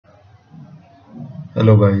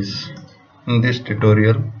Hello guys, in this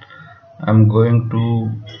tutorial I'm going to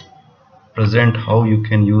present how you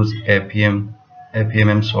can use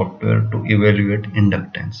FEMM software to evaluate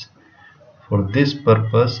inductance. For this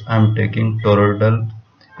purpose I'm taking toroidal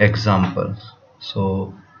example.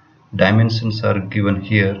 So dimensions are given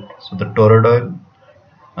here. So the toroidal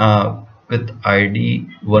with ID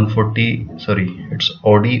 140, it's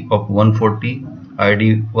OD of 140,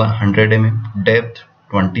 ID 100 mm, depth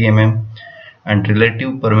 20 mm, and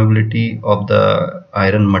relative permeability of the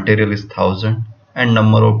iron material is 1000, and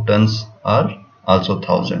number of tons are also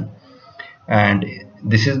 1000. And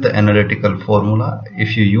this is the analytical formula.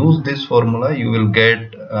 If you use this formula you will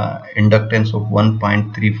get inductance of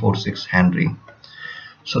 1.346 Henry.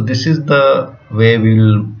 So this is the way we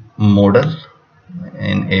will model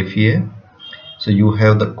in FEA. So you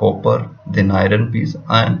have the copper, then iron piece,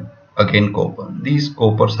 and again copper. These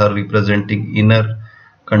coppers are representing inner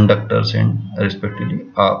conductors and respectively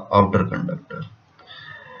outer conductor.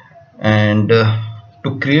 And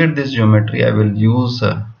to create this geometry I will use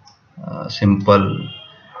a simple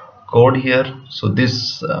code here. So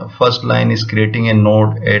this first line is creating a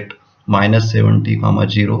node at -70,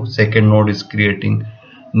 0. Second node is creating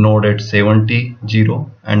node at 70, 0,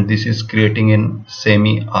 and this is creating in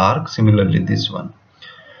semi arc. Similarly this one.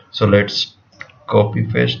 So let's copy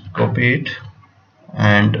it,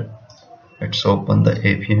 and let's open the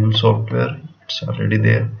FEMM software. It's already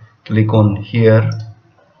there. Click on here,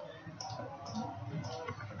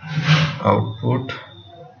 output,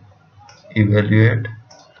 evaluate.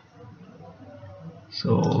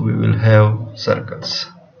 So we will have circles.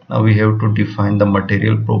 Now we have to define the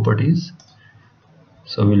material properties.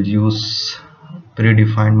 So we'll use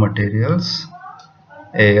predefined materials,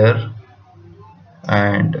 air,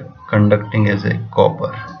 and conducting as a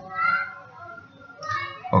copper.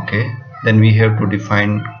 Okay, then we have to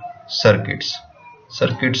define circuits.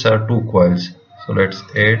 Circuits are two coils. So let's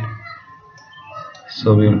add.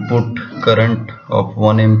 So we will put current of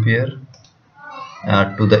 1 ampere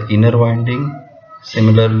to the inner winding.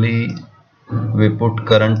 Similarly we put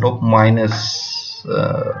current of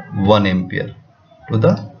 -1 ampere to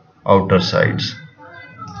the outer sides.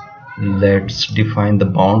 Let's define the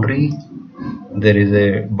boundary. There is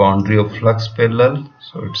a boundary of flux parallel,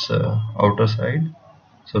 so it's outer side,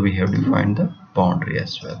 so we have defined the boundary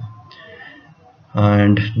as well.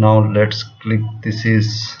 And now let's click. This is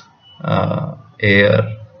air,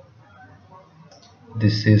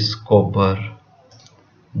 this is copper,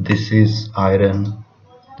 this is iron,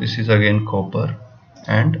 this is again copper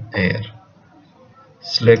and air.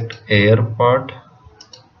 Select air part,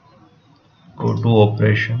 go to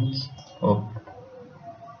operations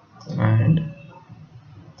and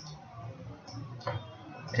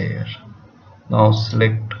air. Now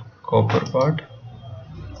select copper part,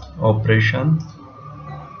 operation,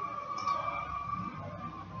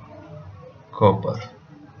 copper.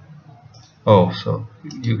 Oh, so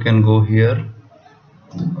you can go here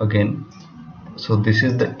again. So this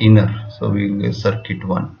is the inner, so we will get circuit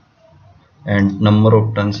 1, and number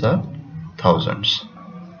of turns are thousands.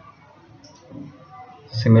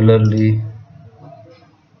 Similarly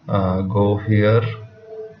go here,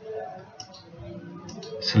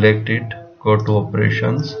 select it, go to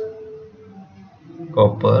operations,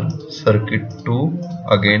 copper, circuit 2,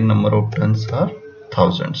 again number of turns are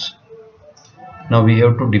thousands. Now we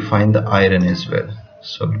have to define the iron as well.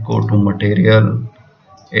 So go to material,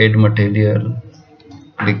 add material,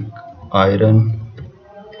 click iron,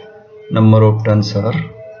 number of turns are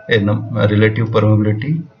relative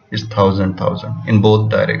permeability is 1000 in both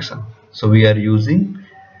directions. So we are using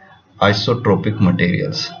isotropic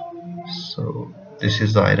materials. So this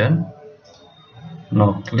is iron.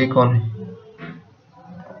 Now click on,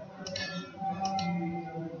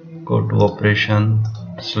 go to operation,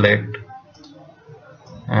 select,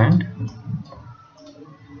 and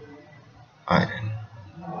iron.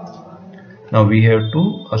 Now we have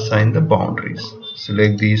to assign the boundaries.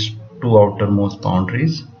 Select these two outermost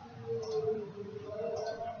boundaries,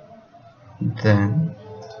 then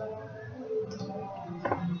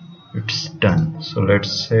it's done. So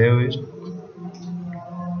let's save it.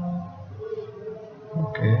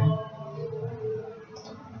 Okay,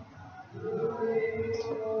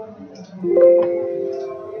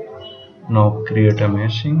 now create a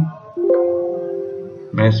meshing.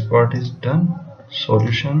 Mesh part is done.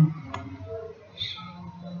 Solution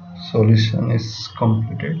is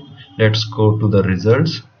completed. Let's go to the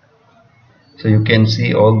results. So you can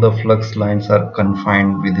see all the flux lines are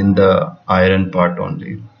confined within the iron part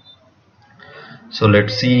only. So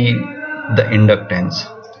let's see the inductance.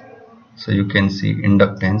 So you can see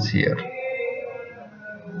inductance here.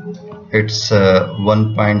 it's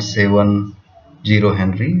 1.70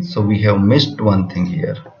 Henry. So we have missed one thing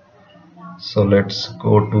here. So let's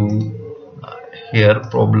go to here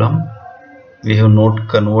problem. We have not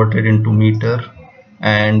converted into meter,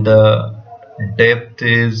 and the depth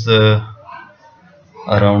is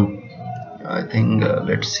around, I think,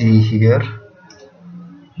 let's see here,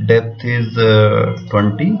 depth is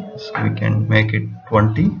 20, so we can make it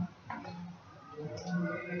 20.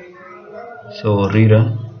 So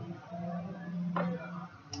rerun,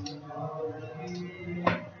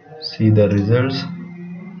 see the results.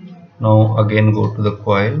 Now again go to the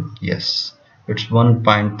coil. Yes, it's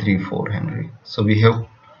 1.34 Henry. So we have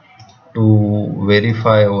to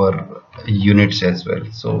verify our units as well.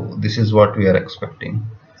 So this is what we are expecting.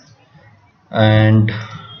 And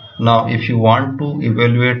now if you want to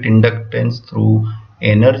evaluate inductance through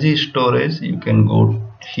energy storage, you can go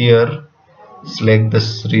here, select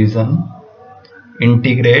this region,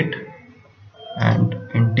 integrate, and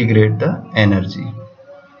integrate the energy.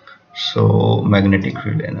 So magnetic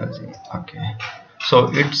field energy. Okay, so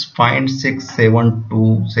it's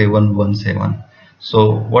 0.672717.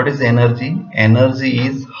 So what is energy? Energy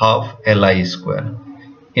is half Li square.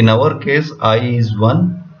 In our case, I is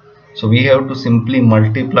 1, so we have to simply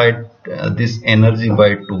multiply this energy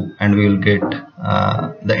by 2, and we will get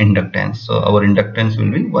the inductance. So our inductance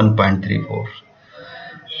will be 1.34.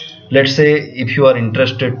 Let's say if you are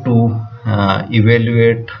interested to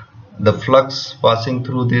evaluate the flux passing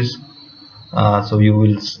through this, so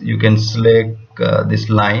you can select this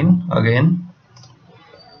line again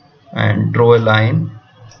and draw a line,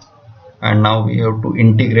 and now we have to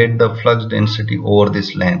integrate the flux density over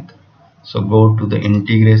this length. So go to the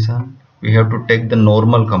integration, we have to take the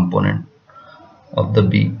normal component of the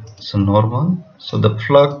B. So normal, so the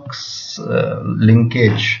flux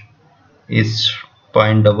linkage is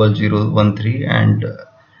 0.0013, and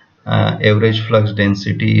average flux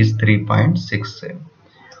density is 3.67.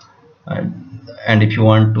 And if you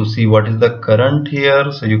want to see what is the current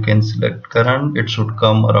here, so you can select current. It should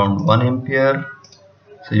come around 1 ampere.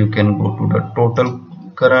 So you can go to the total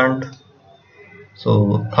current, so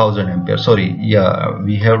 1000 ampere. Sorry, yeah,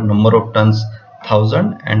 we have number of turns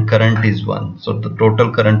 1000 and current is 1, so the total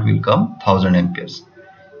current will come 1000 amperes.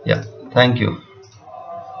 Yeah, thank you.